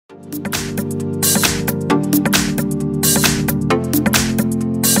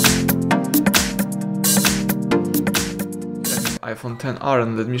iPhone XR,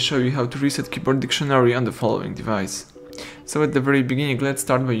 and let me show you how to reset keyboard dictionary on the following device. So at the very beginning, let's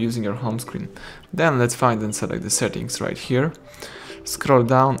start by using your home screen. Then let's find and select the settings right here. Scroll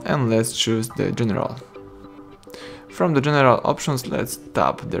down and let's choose the general. From the general options, let's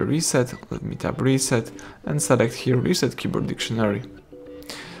tap the reset. Let me tap reset and select here reset keyboard dictionary.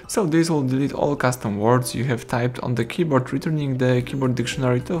 So this will delete all custom words you have typed on the keyboard, returning the keyboard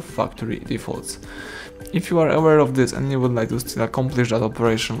dictionary to factory defaults. If you are aware of this and you would like to still accomplish that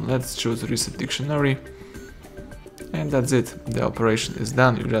operation, let's choose reset dictionary. And that's it, the operation is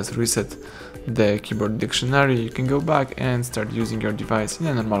done. You just reset the keyboard dictionary, you can go back and start using your device in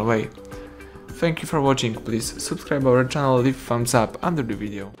a normal way. Thank you for watching, please subscribe our channel, leave a thumbs up under the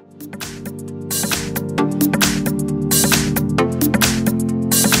video.